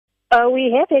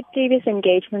We have had previous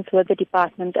engagements with the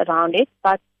department around it,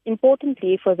 but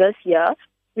importantly for this year,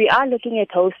 we are looking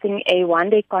at hosting a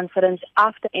one-day conference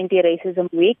after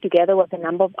Anti-Racism Week together with a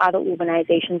number of other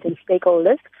organizations and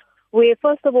stakeholders, where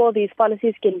first of all these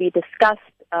policies can be discussed,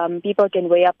 people can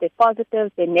weigh up their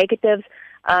positives, their negatives,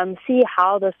 see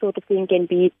how this sort of thing can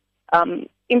be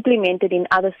implemented in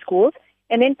other schools,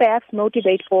 and then perhaps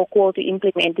motivate for call to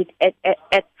implement it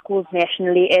at schools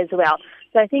nationally as well.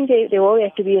 So I think there will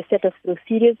have to be a set of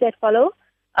procedures that follow,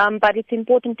 but it's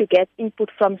important to get input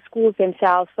from schools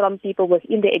themselves, from people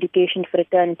within the education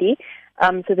fraternity,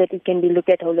 so that it can be looked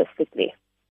at holistically.